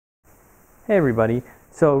Hey everybody.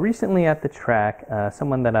 So recently at the track,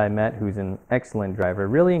 someone that I met who's an excellent driver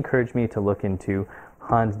really encouraged me to look into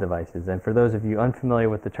HANS devices. And for those of you unfamiliar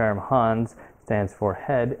with the term, HANS stands for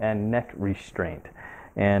head and neck restraint.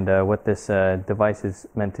 And what this device is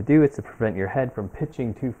meant to do is to prevent your head from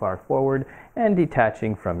pitching too far forward and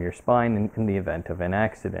detaching from your spine in the event of an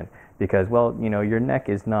accident. Because, well, you know, your neck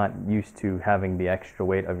is not used to having the extra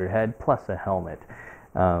weight of your head plus a helmet.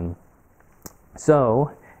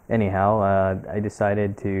 Anyhow, I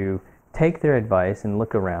decided to take their advice and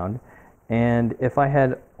look around, and if I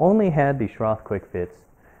had only had the Schroth Quick Fits,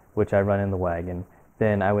 which I run in the wagon,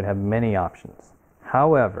 then I would have many options.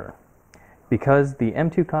 However, because the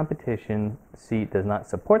M2 competition seat does not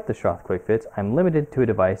support the Schroth Quick Fits, I'm limited to a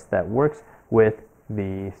device that works with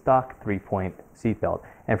the stock 3-point seatbelt.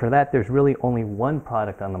 And for that, there's really only one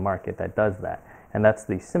product on the market that does that, and that's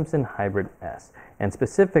the Simpson Hybrid S. And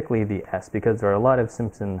specifically the S, because there are a lot of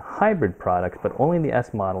Simpson Hybrid products, but only the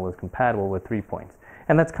S model is compatible with 3 points.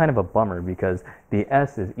 And that's kind of a bummer because the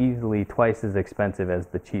S is easily twice as expensive as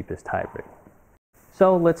the cheapest hybrid.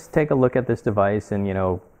 So let's take a look at this device and, you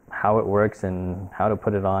know, how it works and how to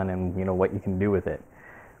put it on and, you know, what you can do with it.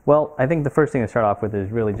 Well, I think the first thing to start off with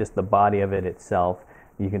is really just the body of it itself.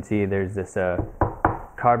 You can see there's this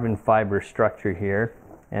carbon fiber structure here.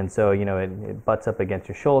 And so, you know, it butts up against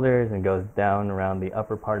your shoulders and goes down around the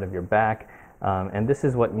upper part of your back. And this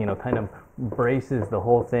is what, you know, kind of braces the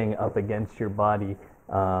whole thing up against your body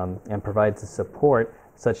and provides the support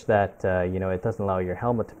such that, you know, it doesn't allow your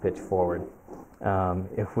helmet to pitch forward.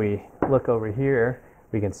 If we look over here,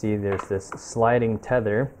 we can see there's this sliding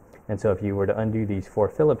tether. And so if you were to undo these 4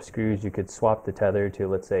 Phillips screws, you could swap the tether to,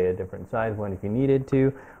 let's say, a different size one if you needed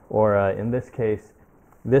to. Or in this case,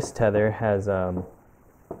 this tether has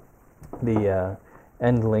the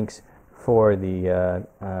end links for the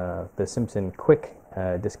Simpson Quick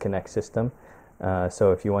disconnect system.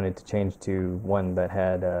 So if you wanted to change to one that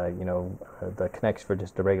had, you know, the connects for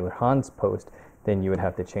just a regular HANS post, then you would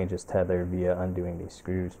have to change this tether via undoing these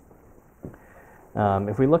screws.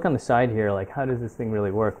 If we look on the side here, like, how does this thing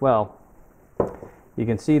really work? Well, you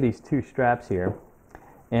can see these 2 straps here.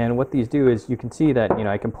 And what these do is you can see that, you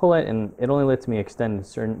know, I can pull it and it only lets me extend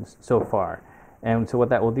so far. And so what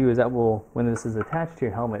that will do is that will, when this is attached to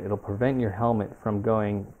your helmet, it'll prevent your helmet from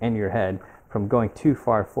going, and your head, from going too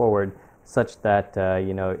far forward such that,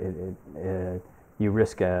 you know, you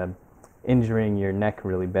risk injuring your neck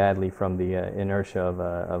really badly from the inertia of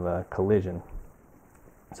a collision.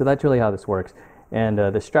 So that's really how this works. And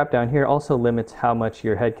the strap down here also limits how much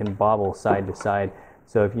your head can bobble side to side.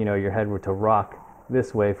 So if, you know, your head were to rock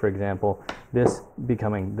this way, for example, this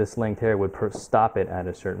length here would stop it at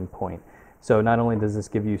a certain point. So not only does this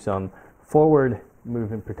give you some forward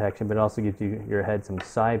movement protection, but it also gives you your head some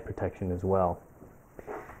side protection as well.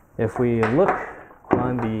 If we look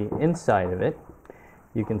on the inside of it,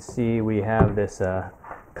 you can see we have this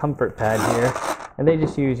comfort pad here, and they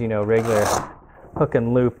just use, you know, regular hook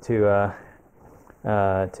and loop to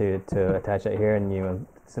attach it here. And, you know,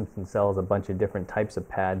 Simpson sells a bunch of different types of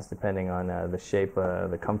pads depending on the shape,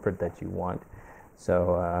 the comfort that you want.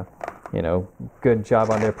 So, you know, good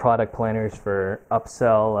job on their product planners for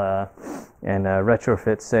upsell and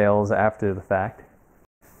retrofit sales after the fact.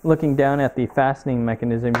 Looking down at the fastening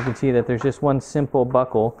mechanism, you can see that there's just one simple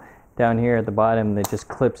buckle down here at the bottom that just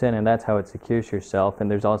clips in, and that's how it secures yourself.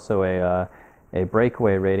 And there's also a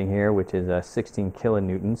breakaway rating here, which is 16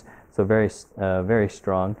 kilonewtons, so very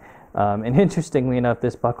strong. And interestingly enough,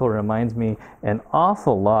 this buckle reminds me an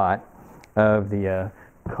awful lot of the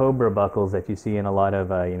Cobra buckles that you see in a lot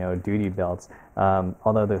of you know, duty belts,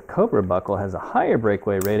 although the Cobra buckle has a higher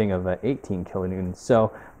breakaway rating of 18 kilonewtons.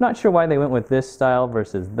 So I'm not sure why they went with this style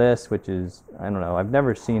versus this, which is, I don't know, I've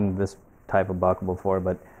never seen this type of buckle before,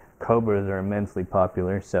 but Cobras are immensely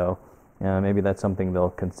popular, so maybe that's something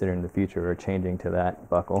they'll consider in the future, or changing to that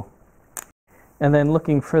buckle. And then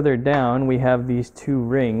looking further down, we have these 2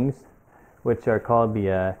 rings, which are called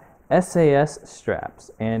the SAS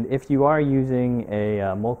straps. And if you are using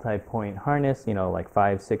a multi-point harness, you know, like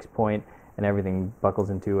 5-6 point, and everything buckles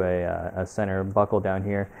into a center buckle down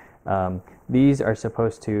here, these are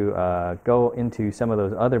supposed to go into some of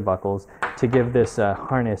those other buckles to give this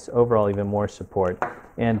harness overall even more support.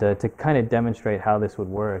 And to kind of demonstrate how this would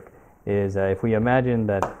work is if we imagine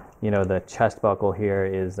that, you know, the chest buckle here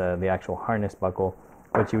is the actual harness buckle,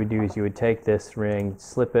 what you would do is you would take this ring,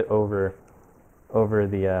 slip it over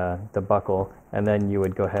the buckle, and then you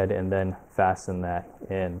would go ahead and then fasten that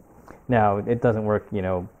in. Now, it doesn't work, you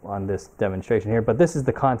know, on this demonstration here, but this is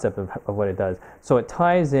the concept of what it does. So it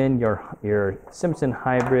ties in your Simpson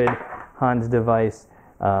Hybrid HANS device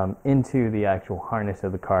into the actual harness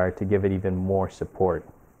of the car to give it even more support.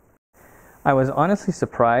 I was honestly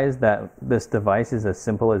surprised that this device is as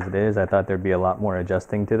simple as it is. I thought there'd be a lot more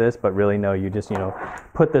adjusting to this, but really no, you just,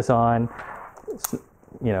 put this on,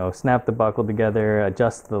 snap the buckle together,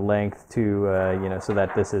 adjust the length to, so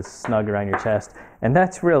that this is snug around your chest. And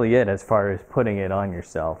that's really it as far as putting it on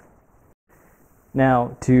yourself.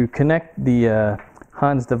 Now, to connect the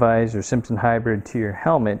Hans device or Simpson Hybrid to your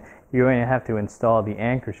helmet, you're going to have to install the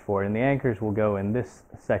anchors for it. And the anchors will go in this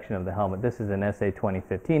section of the helmet. This is an SA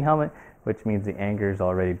 2015 helmet, which means the anchor is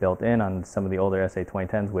already built in on some of the older SA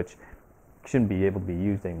 2010s, which shouldn't be able to be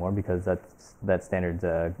used anymore because that standard's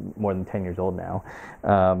more than 10 years old now.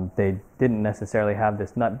 They didn't necessarily have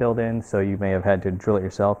this nut built in, so you may have had to drill it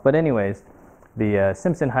yourself. But anyways, the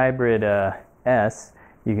Simpson Hybrid S,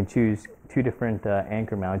 you can choose two different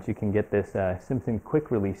anchor mounts. You can get this Simpson quick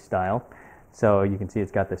release style. So you can see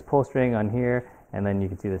it's got this pull string on here, and then you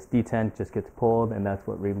can see this detent just gets pulled, and that's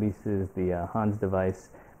what releases the Hans device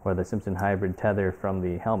or the Simpson Hybrid tether from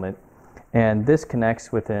the helmet. And this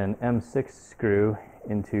connects with an M6 screw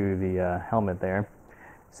into the helmet there.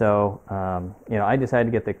 So, I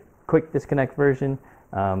decided to get the quick disconnect version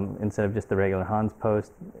instead of just the regular Hans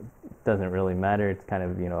post. It doesn't really matter. It's kind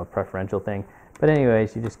of, a preferential thing. But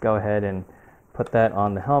anyways, you just go ahead and put that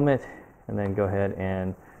on the helmet and then go ahead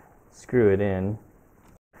and screw it in.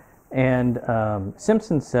 And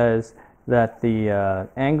Simpson says that the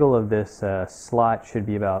angle of this slot should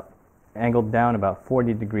be angled down about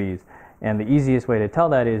 40 degrees. And the easiest way to tell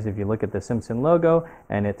that is if you look at the Simpson logo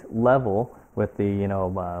and it's level with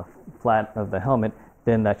the flat of the helmet,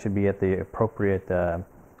 then that should be at the appropriate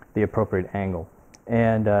angle.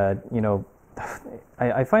 And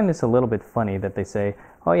I find this a little bit funny that they say,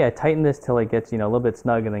 oh yeah, tighten this till it gets a little bit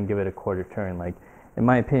snug and then give it a quarter turn. Like, in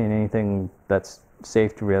my opinion, anything that's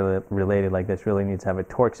safety related like this really needs to have a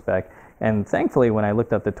torque spec. And thankfully, when I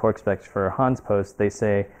looked up the torque specs for Hans post, they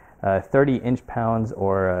say 30 inch-pounds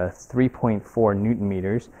or 3.4 Newton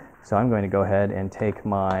meters. So I'm going to go ahead and take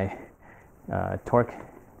my torque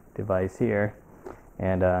device here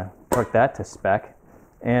and torque that to spec.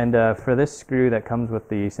 And for this screw that comes with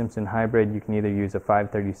the Simpson Hybrid, you can either use a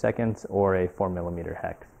 5/32 or a 4mm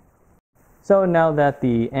hex. So now that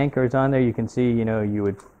the anchor is on there, you can see, you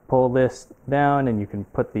would pull this down and you can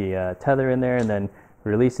put the tether in there and then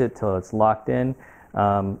release it till it's locked in.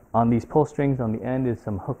 On these pull strings on the end is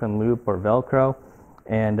some hook and loop or Velcro.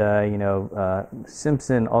 And,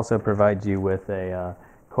 Simpson also provides you with a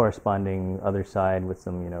corresponding other side with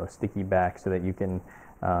some, sticky back so that you can,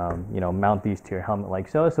 mount these to your helmet like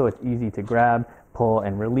so. So it's easy to grab, pull,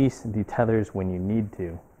 and release the tethers when you need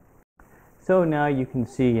to. So now you can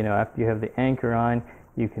see, after you have the anchor on,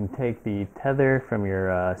 you can take the tether from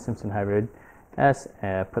your Simpson Hybrid S,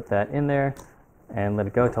 put that in there, and let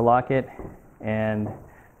it go to lock it. And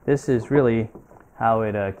this is really how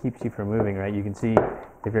it keeps you from moving, right? You can see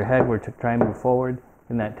if your head were to try and move forward,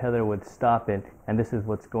 then that tether would stop it. And this is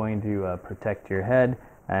what's going to protect your head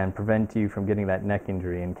and prevent you from getting that neck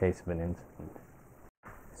injury in case of an incident.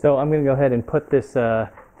 So I'm going to go ahead and put this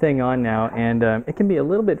thing on now, and it can be a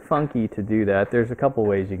little bit funky to do that. There's a couple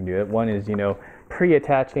ways you can do it. One is,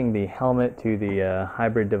 pre-attaching the helmet to the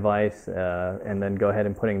hybrid device and then go ahead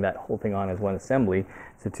and putting that whole thing on as one assembly.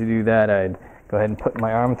 So to do that, I'd go ahead and put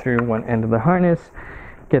my arm through one end of the harness,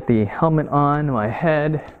 get the helmet on my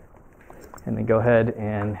head, and then go ahead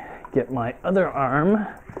and get my other arm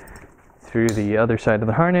through the other side of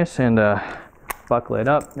the harness and buckle it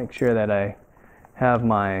up, make sure that I have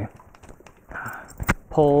my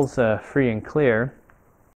poles free and clear.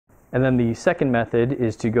 And then the second method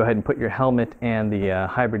is to go ahead and put your helmet and the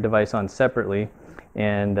hybrid device on separately,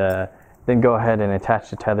 and then go ahead and attach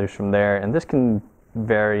the tethers from there. And this can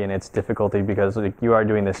vary in its difficulty because you are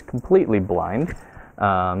doing this completely blind.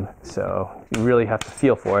 So you really have to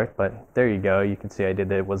feel for it, but there you go. You can see I did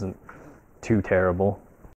that. It wasn't too terrible.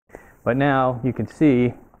 But now you can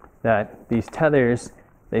see that these tethers,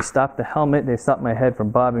 they stop the helmet, they stop my head from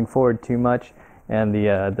bobbing forward too much, and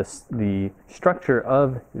the structure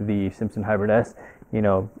of the Simpson Hybrid S,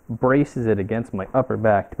 braces it against my upper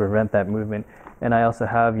back to prevent that movement. And I also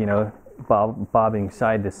have, bobbing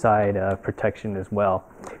side to side protection as well.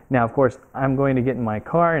 Now, of course, I'm going to get in my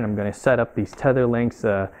car and I'm going to set up these tether links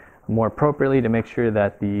more appropriately to make sure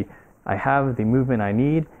that I have the movement I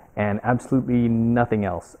need and absolutely nothing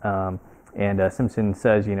else. And Simpson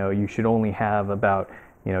says, you should only have about,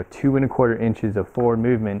 2¼ inches of forward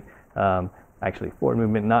movement. Actually, forward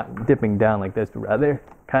movement, not dipping down like this, but rather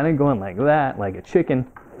kind of going like that, like a chicken,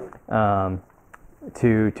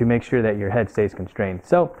 to make sure that your head stays constrained.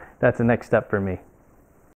 So that's the next step for me.